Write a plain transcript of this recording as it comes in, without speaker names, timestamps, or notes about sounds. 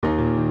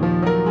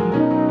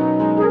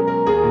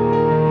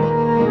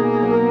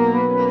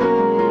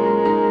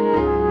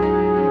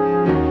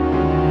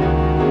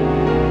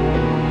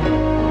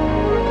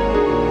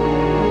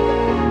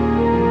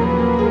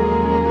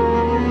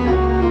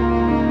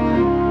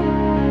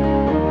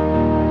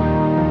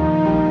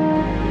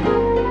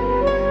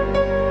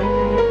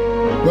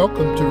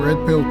Welcome to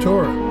Red Pill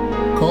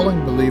Torah,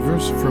 calling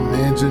believers from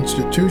man's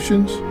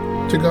institutions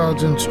to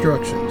God's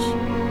instructions.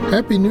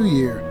 Happy New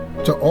Year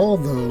to all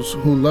those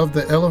who love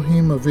the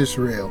Elohim of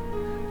Israel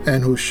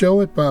and who show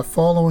it by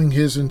following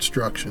his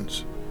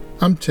instructions.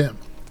 I'm Tim.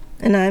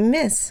 And I'm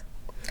Miss.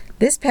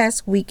 This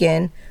past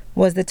weekend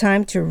was the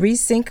time to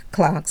resync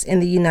clocks in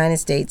the United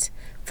States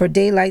for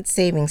daylight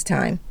savings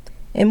time,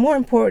 and more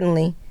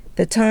importantly,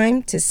 the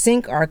time to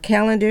sync our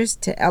calendars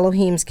to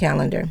Elohim's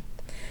calendar.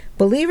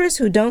 Believers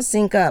who don't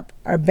sync up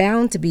are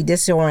bound to be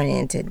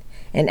disoriented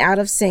and out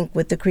of sync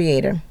with the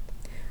Creator.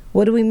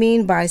 What do we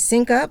mean by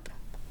sync up?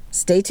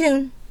 Stay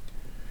tuned.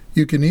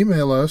 You can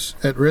email us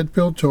at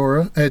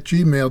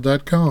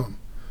redpilltorah@gmail.com.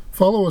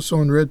 Follow us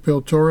on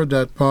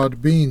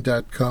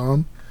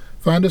redpilltorah.podbean.com.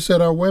 Find us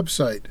at our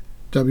website,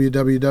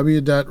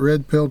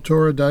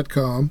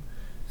 www.redpilltorah.com,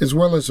 as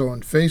well as on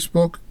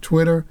Facebook,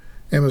 Twitter,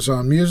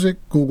 Amazon Music,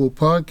 Google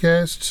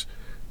Podcasts,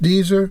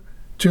 Deezer,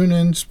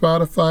 TuneIn,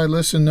 Spotify,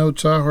 Listen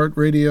Notes,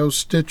 iHeartRadio,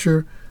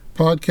 Stitcher,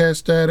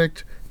 Podcast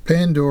Addict,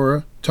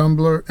 Pandora,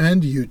 Tumblr,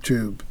 and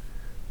YouTube.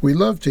 We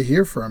love to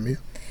hear from you.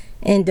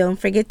 And don't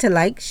forget to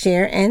like,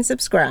 share, and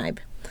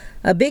subscribe.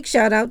 A big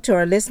shout out to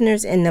our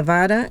listeners in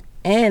Nevada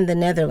and the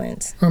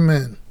Netherlands.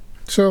 Amen.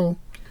 So,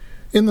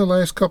 in the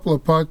last couple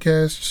of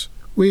podcasts,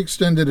 we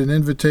extended an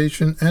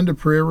invitation and a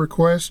prayer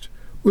request.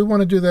 We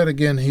want to do that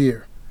again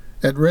here.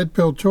 At Red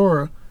Pill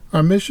Torah,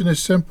 our mission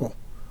is simple.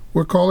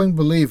 We're calling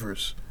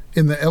believers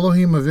in the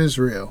Elohim of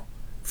Israel,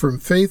 from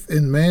faith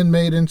in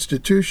man-made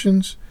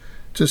institutions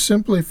to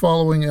simply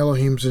following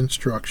Elohim's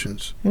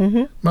instructions.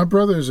 My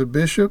brother is a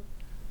bishop,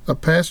 a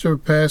pastor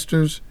of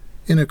pastors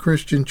in a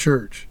Christian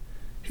church.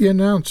 He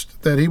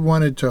announced that he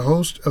wanted to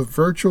host a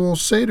virtual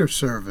Seder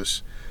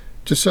service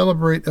to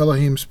celebrate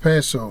Elohim's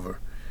Passover,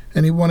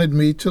 and he wanted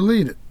me to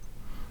lead it.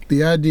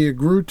 The idea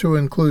grew to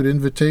include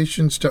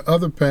invitations to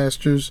other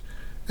pastors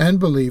and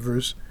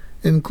believers,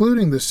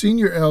 including the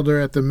senior elder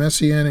at the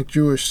Messianic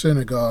Jewish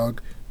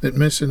Synagogue that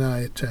Miss and I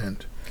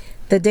attend.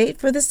 The date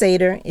for the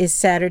Seder is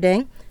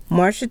Saturday,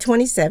 March the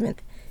 27th.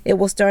 It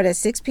will start at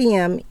 6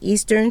 p.m.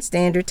 Eastern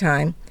Standard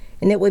Time,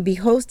 and it will be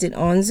hosted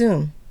on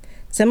Zoom.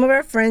 Some of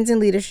our friends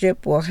in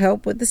leadership will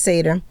help with the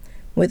Seder,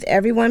 with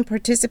everyone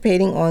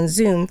participating on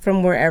Zoom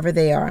from wherever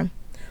they are.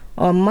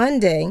 On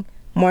Monday,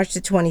 March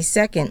the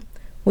 22nd,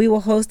 we will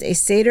host a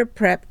Seder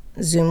Prep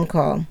Zoom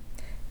call.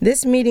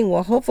 This meeting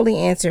will hopefully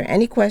answer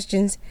any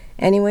questions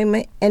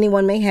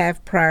anyone may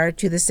have prior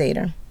to the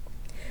Seder.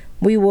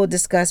 We will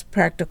discuss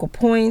practical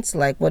points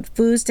like what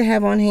foods to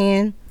have on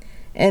hand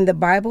and the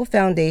Bible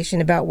foundation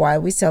about why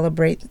we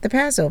celebrate the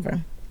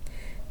Passover.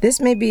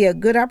 This may be a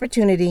good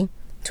opportunity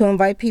to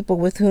invite people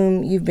with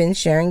whom you've been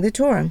sharing the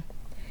Torah.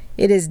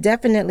 It is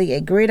definitely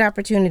a great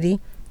opportunity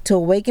to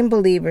awaken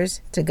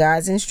believers to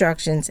God's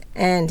instructions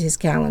and His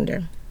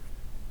calendar.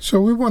 So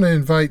we want to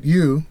invite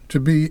you to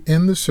be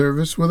in the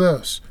service with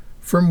us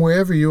from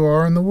wherever you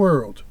are in the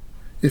world.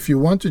 If you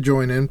want to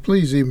join in,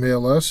 please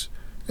email us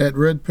at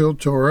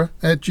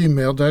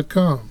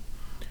redpilltorah@gmail.com.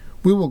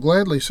 We will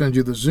gladly send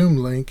you the Zoom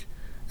link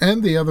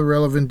and the other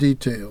relevant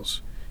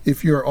details.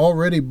 If you are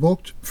already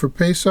booked for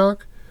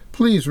Pesach,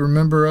 please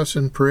remember us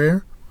in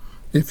prayer.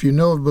 If you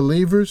know of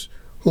believers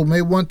who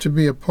may want to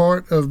be a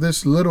part of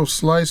this little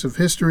slice of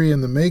history in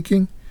the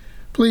making,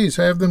 please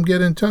have them get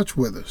in touch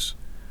with us.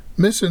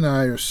 Miss and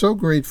I are so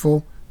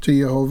grateful to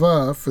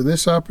Yehovah for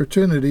this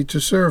opportunity to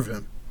serve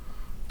him,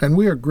 and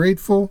we are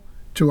grateful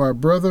to our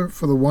brother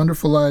for the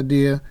wonderful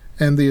idea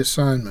and the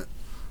assignment.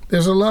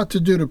 There's a lot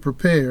to do to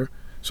prepare,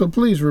 so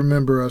please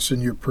remember us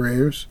in your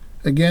prayers.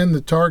 Again,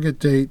 the target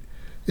date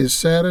is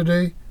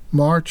Saturday,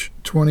 March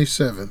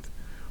 27th.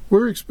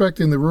 We're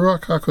expecting the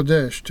Ruach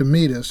HaKodesh to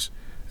meet us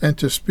and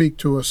to speak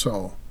to us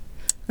all.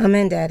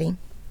 Amen, Daddy.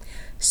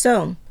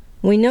 So,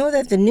 we know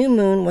that the new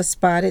moon was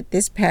spotted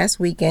this past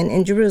weekend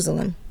in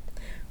Jerusalem.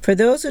 For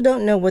those who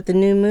don't know what the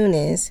new moon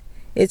is,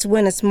 it's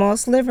when a small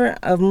sliver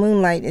of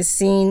moonlight is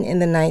seen in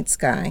the night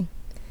sky.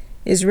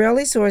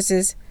 Israeli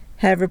sources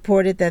have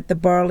reported that the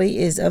barley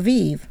is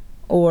aviv,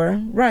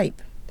 or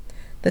ripe.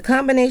 The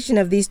combination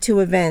of these two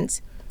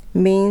events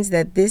means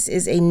that this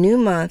is a new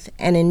month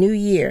and a new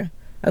year,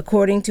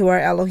 according to our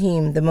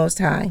Elohim, the Most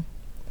High.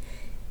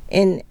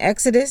 In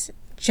Exodus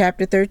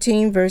chapter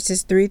 13,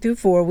 verses 3 through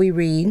 4, we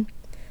read,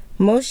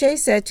 Moshe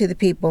said to the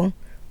people,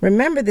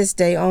 "Remember this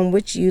day on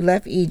which you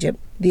left Egypt,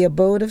 the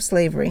abode of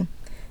slavery,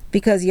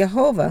 because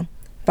Jehovah,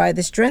 by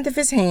the strength of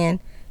his hand,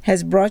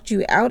 has brought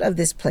you out of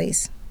this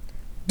place.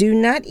 Do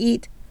not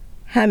eat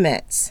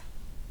hametz,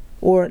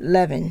 or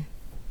leaven.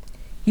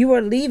 You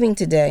are leaving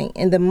today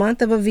in the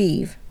month of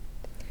Aviv."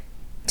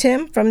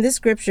 Tim, from this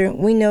scripture,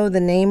 we know the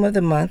name of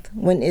the month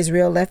when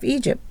Israel left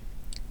Egypt.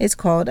 It's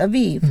called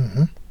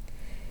Aviv.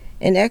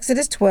 In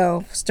Exodus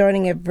 12,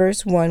 starting at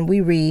verse 1, we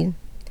read,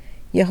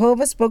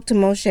 Jehovah spoke to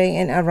Moshe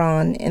and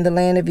Aaron in the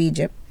land of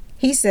Egypt.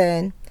 He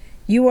said,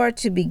 "You are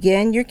to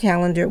begin your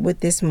calendar with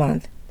this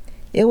month.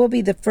 It will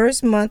be the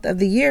first month of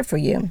the year for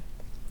you."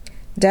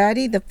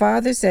 Daddy, the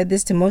Father, said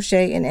this to Moshe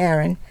and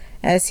Aaron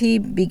as he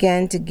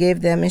began to give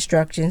them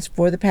instructions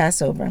for the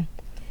Passover.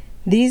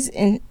 These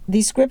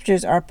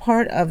scriptures are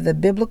part of the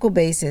biblical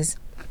basis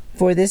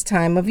for this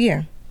time of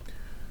year.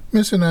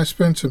 Miss and I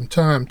spent some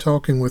time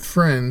talking with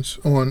friends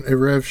on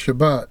Erev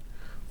Shabbat,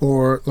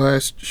 or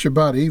last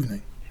Shabbat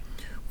evening.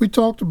 We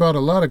talked about a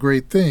lot of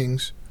great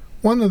things.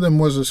 One of them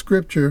was a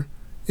scripture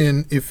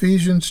in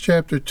Ephesians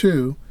chapter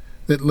 2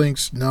 that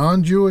links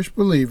non-Jewish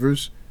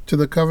believers to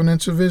the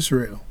covenants of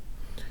Israel.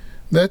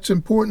 That's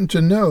important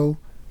to know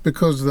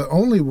because the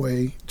only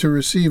way to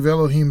receive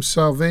Elohim's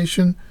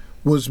salvation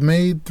was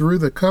made through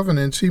the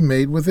covenants he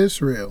made with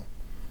Israel.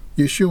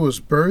 Yeshua's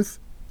birth,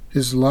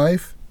 his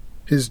life,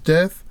 his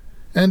death,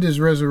 and his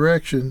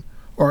resurrection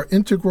are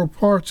integral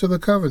parts of the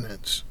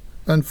covenants.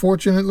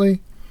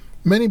 Unfortunately,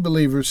 many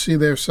believers see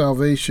their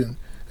salvation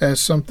as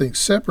something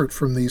separate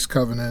from these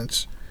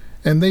covenants,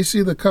 and they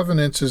see the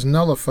covenants as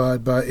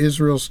nullified by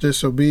Israel's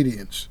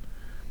disobedience.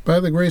 By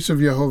the grace of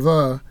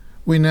Yehovah,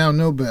 we now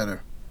know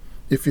better.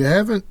 If you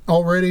haven't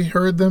already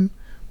heard them,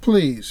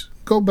 please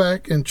go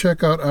back and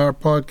check out our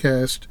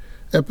podcast,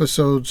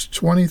 episodes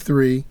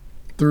 23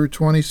 through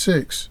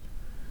 26.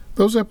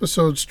 Those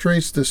episodes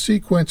trace the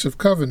sequence of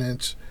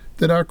covenants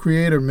that our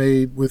Creator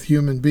made with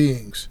human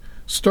beings,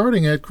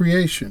 starting at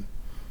creation.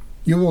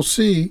 You will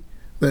see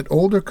that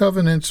older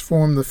covenants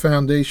form the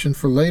foundation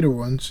for later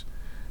ones,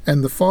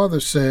 and the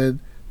Father said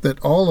that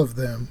all of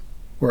them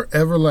were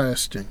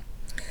everlasting.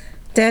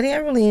 Daddy, I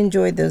really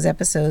enjoyed those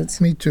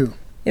episodes. Me too.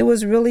 It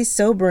was really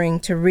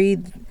sobering to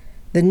read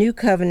the new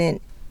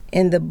covenant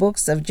in the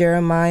books of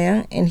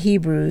Jeremiah and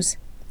Hebrews,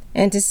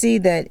 and to see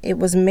that it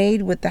was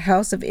made with the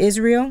house of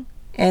Israel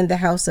and the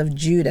house of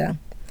Judah.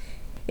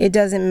 It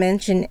doesn't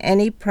mention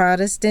any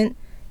Protestant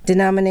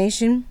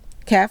denomination,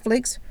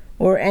 Catholics,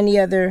 or any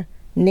other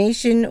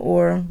nation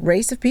or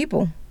race of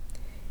people.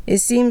 It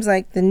seems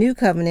like the new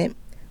covenant,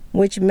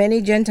 which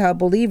many Gentile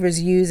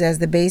believers use as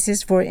the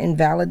basis for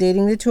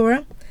invalidating the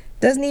Torah,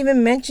 doesn't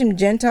even mention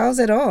Gentiles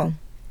at all.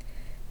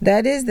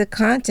 That is the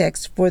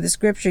context for the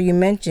scripture you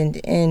mentioned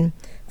in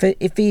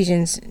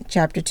Ephesians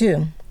chapter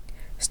 2,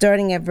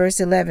 starting at verse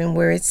 11,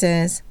 where it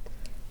says,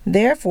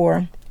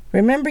 "Therefore,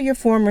 remember your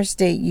former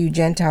state, you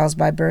Gentiles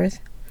by birth,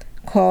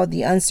 called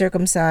the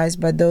uncircumcised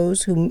by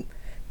those who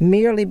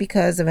merely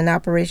because of an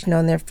operation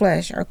on their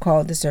flesh are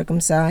called the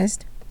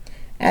circumcised.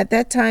 At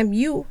that time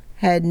you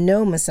had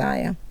no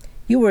Messiah.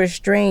 You were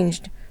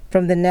estranged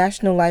from the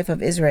national life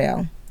of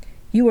Israel.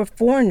 You were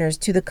foreigners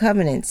to the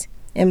covenants,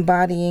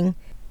 embodying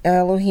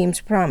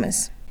Elohim's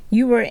promise.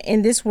 You were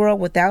in this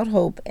world without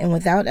hope and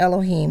without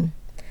Elohim.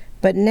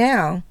 But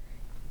now,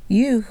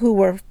 you who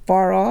were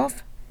far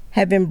off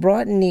have been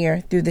brought near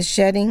through the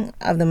shedding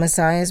of the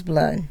Messiah's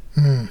blood."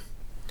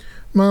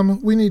 Mama,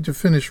 we need to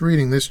finish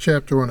reading this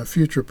chapter on a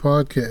future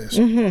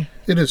podcast.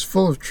 It is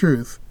full of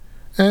truth,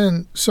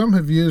 and some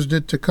have used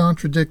it to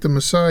contradict the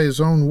Messiah's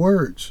own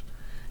words.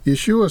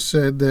 Yeshua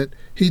said that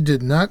he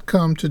did not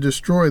come to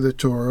destroy the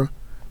Torah,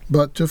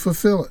 but to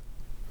fulfill it.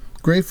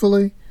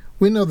 Gratefully,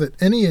 we know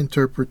that any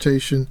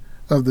interpretation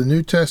of the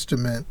New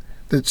Testament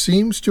that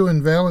seems to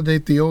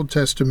invalidate the Old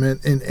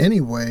Testament in any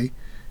way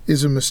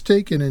is a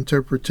mistaken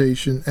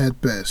interpretation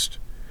at best.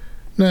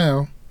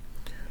 Now,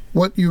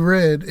 what you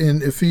read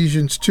in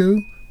Ephesians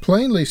 2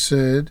 plainly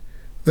said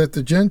that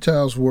the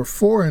Gentiles were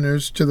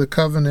foreigners to the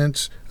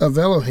covenants of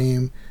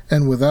Elohim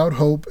and without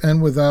hope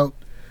and without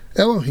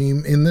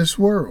Elohim in this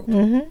world.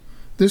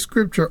 This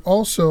scripture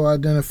also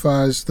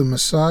identifies the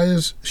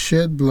Messiah's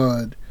shed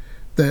blood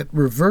that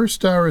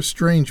reversed our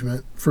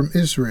estrangement from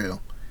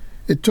Israel.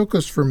 It took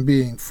us from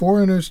being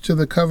foreigners to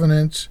the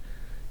covenants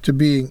to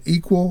being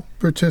equal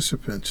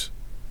participants.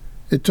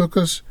 It took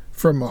us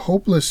from a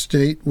hopeless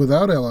state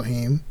without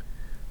Elohim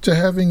to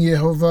having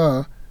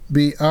Yehovah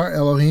be our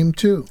Elohim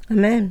too.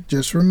 Amen.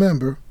 Just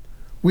remember,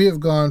 we have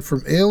gone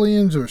from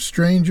aliens or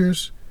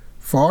strangers,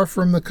 far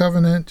from the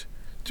covenant,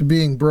 to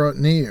being brought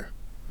near.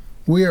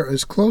 We are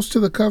as close to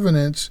the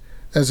covenants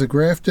as a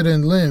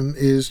grafted-in limb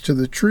is to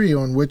the tree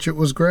on which it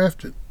was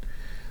grafted.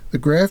 The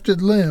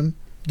grafted limb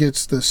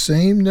gets the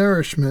same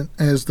nourishment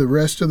as the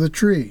rest of the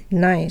tree.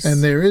 Nice.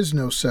 And there is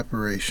no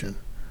separation.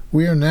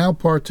 We are now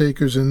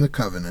partakers in the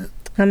covenant.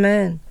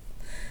 Amen.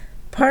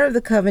 Part of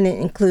the covenant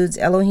includes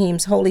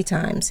Elohim's holy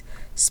times,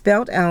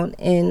 spelled out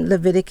in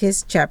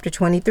Leviticus chapter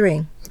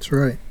 23. That's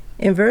right.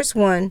 In verse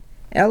 1,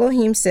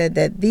 Elohim said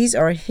that these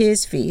are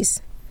his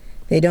feasts.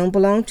 They don't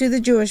belong to the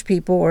Jewish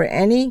people or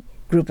any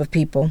group of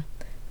people,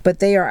 but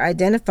they are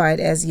identified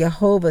as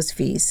Jehovah's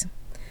feasts.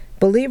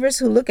 Believers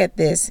who look at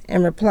this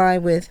and reply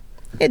with,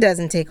 "It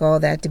doesn't take all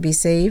that to be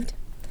saved,"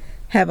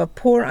 have a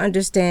poor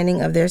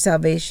understanding of their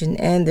salvation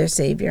and their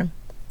Savior.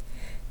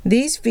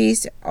 These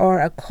feasts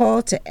are a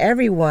call to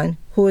everyone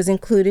who is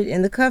included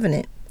in the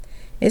covenant.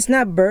 It's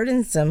not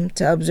burdensome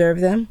to observe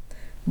them,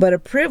 but a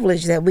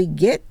privilege that we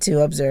get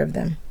to observe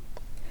them.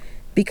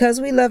 Because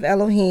we love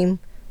Elohim,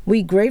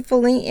 we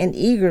gratefully and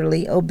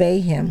eagerly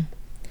obey him.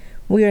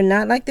 We are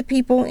not like the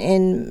people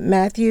in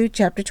Matthew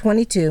chapter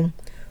 22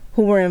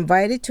 who were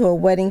invited to a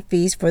wedding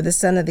feast for the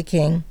son of the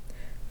king,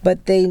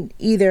 but they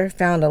either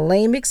found a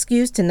lame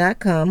excuse to not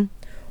come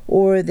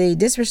or they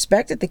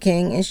disrespected the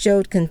king and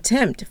showed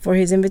contempt for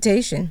his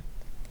invitation.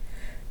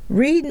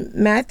 Read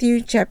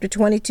Matthew chapter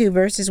 22,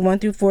 verses 1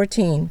 through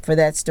 14 for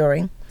that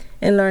story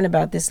and learn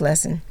about this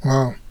lesson.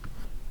 Wow.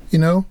 You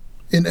know,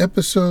 in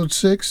episode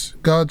 6,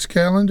 God's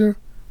Calendar,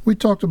 we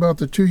talked about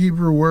the 2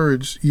 Hebrew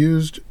words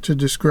used to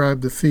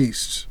describe the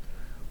feasts.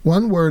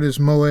 One word is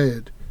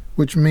moed,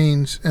 which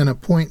means an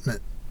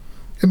appointment.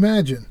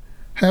 Imagine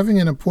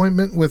having an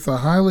appointment with a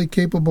highly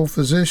capable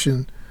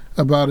physician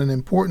about an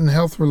important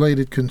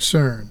health-related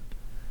concern.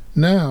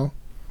 Now,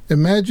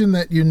 imagine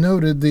that you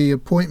noted the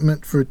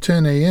appointment for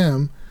 10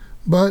 a.m.,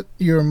 but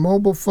your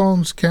mobile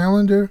phone's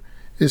calendar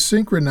is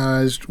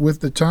synchronized with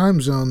the time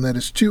zone that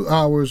is 2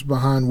 hours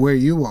behind where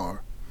you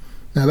are.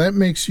 Now that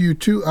makes you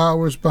 2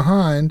 hours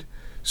behind,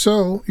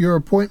 so your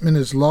appointment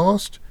is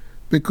lost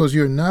because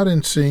you're not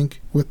in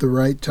sync with the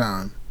right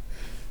time.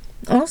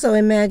 Also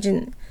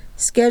imagine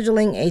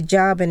scheduling a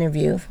job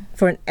interview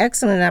for an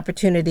excellent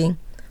opportunity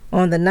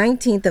on the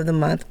 19th of the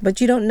month,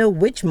 but you don't know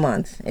which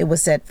month it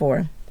was set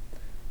for.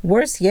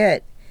 Worse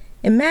yet,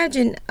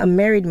 imagine a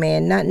married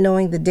man not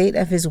knowing the date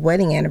of his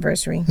wedding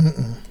anniversary.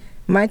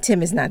 My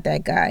Tim is not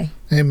that guy.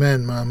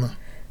 Amen, Mama.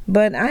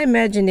 But I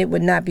imagine it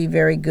would not be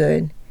very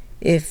good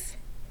if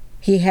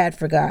he had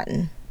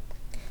forgotten.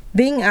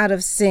 Being out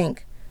of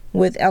sync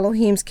with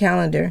Elohim's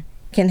calendar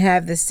can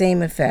have the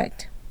same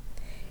effect.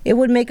 It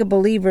would make a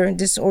believer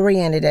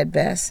disoriented at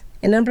best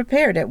and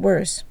unprepared at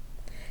worst.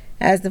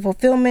 As the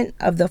fulfillment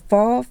of the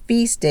fall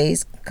feast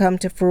days come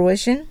to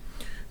fruition,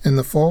 and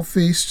the fall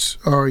feasts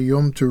are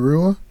Yom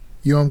Teruah,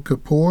 Yom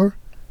Kippur,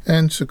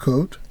 and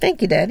Sukkot.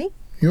 Thank you, Daddy.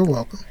 You're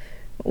welcome.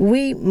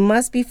 We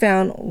must be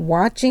found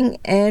watching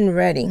and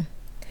ready.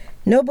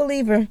 No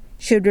believer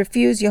should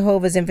refuse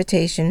Jehovah's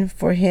invitation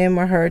for him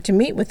or her to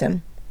meet with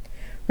him.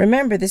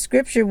 Remember the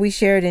scripture we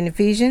shared in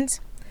Ephesians?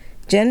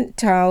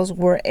 Gentiles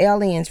were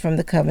aliens from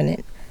the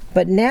covenant,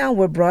 but now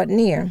were brought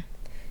near.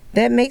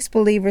 That makes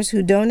believers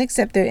who don't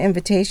accept their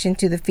invitation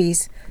to the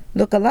feast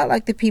look a lot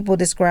like the people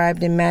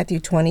described in Matthew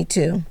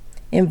 22,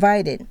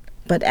 invited,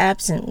 but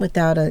absent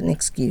without an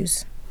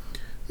excuse.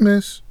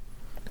 Miss,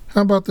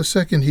 how about the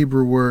second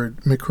Hebrew word,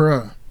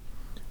 mikra?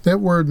 That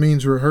word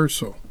means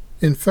rehearsal.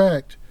 In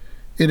fact,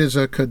 it is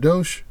a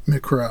kadosh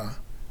mikra,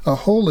 a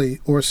holy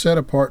or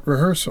set-apart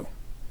rehearsal.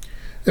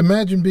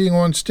 Imagine being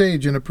on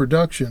stage in a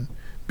production,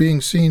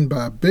 being seen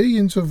by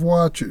billions of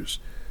watchers,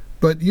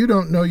 but you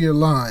don't know your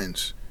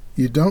lines,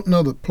 you don't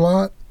know the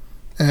plot,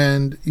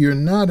 and you're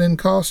not in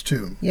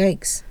costume.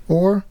 Yikes.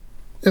 Or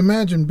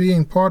imagine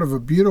being part of a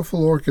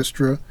beautiful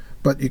orchestra,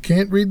 but you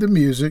can't read the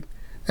music,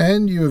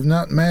 and you have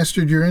not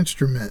mastered your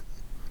instrument.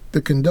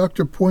 The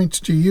conductor points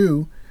to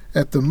you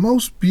at the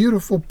most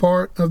beautiful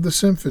part of the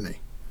symphony.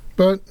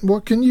 But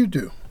what can you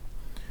do?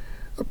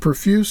 A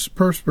profuse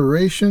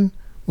perspiration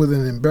with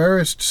an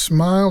embarrassed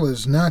smile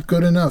is not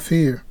good enough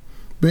here.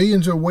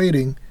 Billions are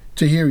waiting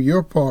to hear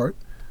your part,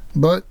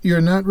 but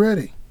you're not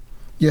ready.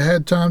 You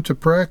had time to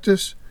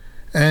practice,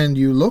 and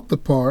you looked the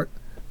part,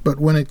 but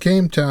when it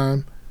came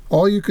time,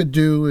 all you could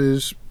do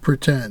is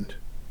pretend.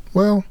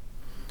 Well,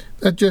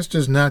 that just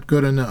is not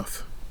good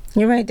enough.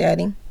 You're right,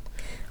 Daddy.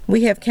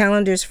 We have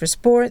calendars for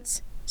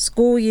sports,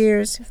 school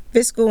years,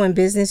 fiscal and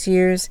business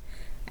years,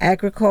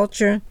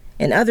 agriculture,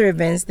 and other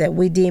events that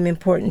we deem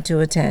important to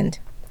attend.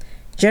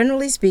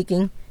 Generally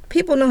speaking,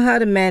 people know how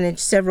to manage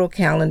several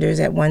calendars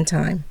at one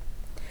time.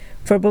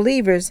 For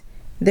believers,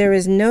 there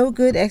is no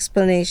good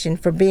explanation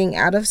for being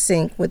out of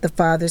sync with the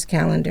Father's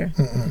calendar.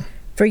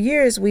 For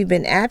years, we've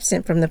been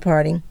absent from the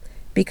party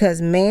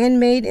because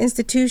man-made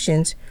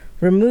institutions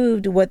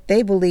removed what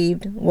they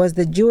believed was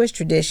the Jewish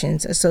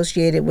traditions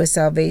associated with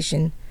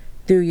salvation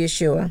through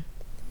Yeshua.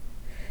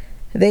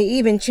 They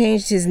even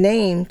changed his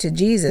name to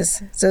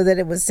Jesus so that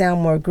it would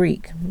sound more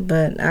Greek,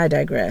 but I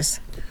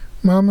digress.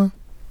 Mama,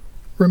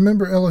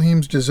 remember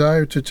Elohim's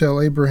desire to tell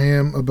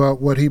Abraham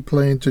about what he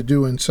planned to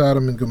do in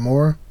Sodom and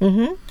Gomorrah?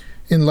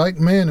 In like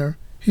manner,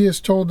 he has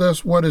told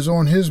us what is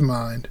on his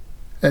mind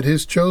at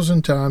his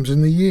chosen times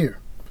in the year.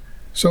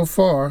 So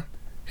far,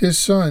 his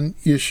son,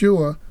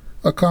 Yeshua,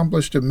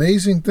 accomplished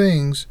amazing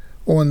things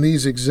on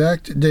these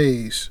exact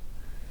days,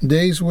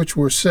 days which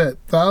were set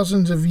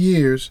thousands of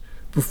years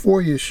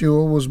before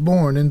Yeshua was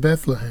born in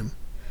Bethlehem.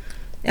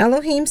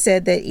 Elohim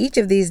said that each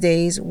of these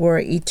days were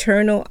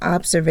eternal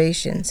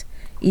observations.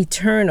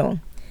 Eternal.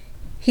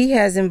 He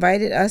has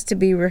invited us to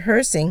be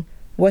rehearsing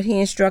what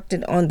he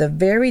instructed on the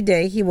very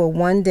day he will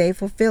one day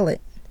fulfill it.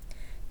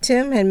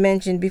 Tim had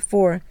mentioned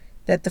before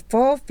that the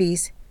fall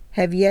feasts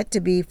have yet to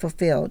be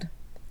fulfilled.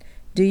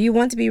 Do you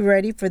want to be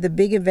ready for the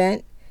big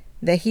event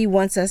that he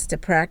wants us to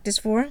practice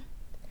for?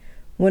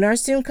 When our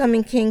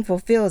soon-coming King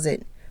fulfills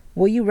it,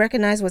 will you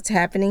recognize what's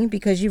happening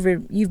because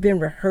you've been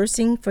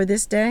rehearsing for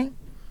this day?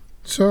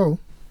 So,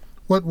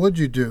 what would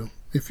you do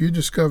if you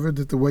discovered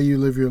that the way you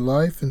live your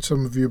life and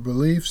some of your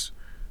beliefs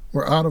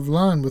were out of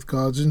line with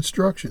God's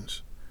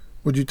instructions?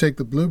 Would you take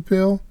the blue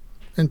pill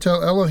and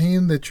tell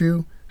Elohim that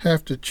you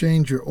have to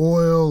change your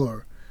oil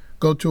or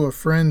go to a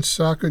friend's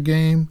soccer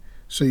game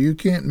so you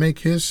can't make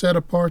his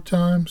set-apart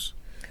times?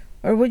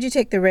 Or would you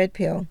take the red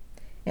pill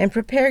and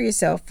prepare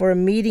yourself for a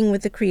meeting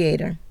with the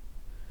Creator?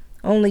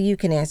 Only you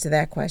can answer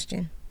that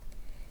question.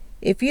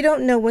 If you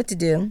don't know what to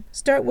do,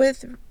 start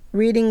with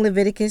reading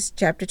Leviticus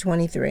chapter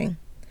 23.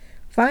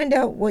 Find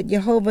out what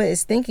Jehovah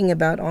is thinking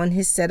about on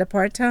his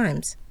set-apart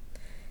times.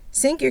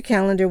 Sync your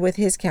calendar with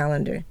his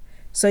calendar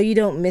so you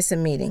don't miss a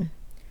meeting.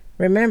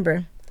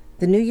 Remember,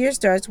 the new year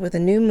starts with a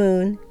new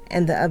moon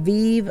and the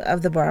Aviv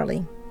of the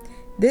barley.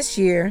 This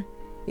year,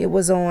 it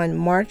was on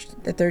March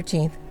the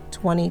 13th,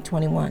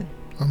 2021.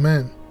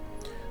 Amen.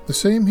 The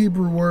same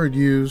Hebrew word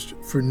used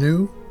for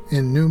new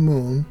in new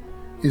moon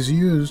is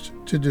used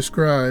to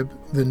describe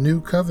the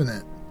new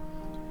covenant.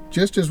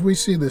 Just as we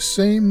see the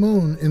same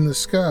moon in the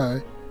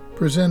sky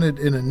presented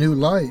in a new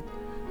light,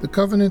 the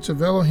covenants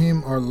of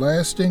Elohim are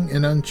lasting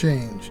and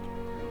unchanged.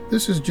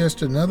 This is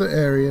just another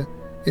area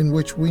in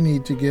which we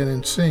need to get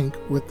in sync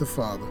with the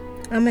Father.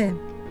 Amen.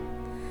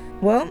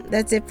 Well,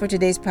 that's it for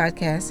today's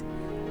podcast.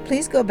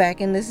 Please go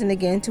back and listen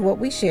again to what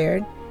we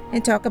shared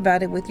and talk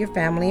about it with your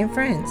family and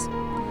friends.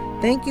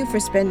 Thank you for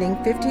spending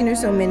 15 or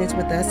so minutes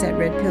with us at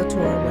Red Pill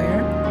Torah,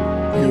 where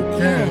You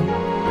can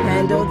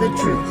handle the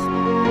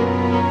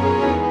truth.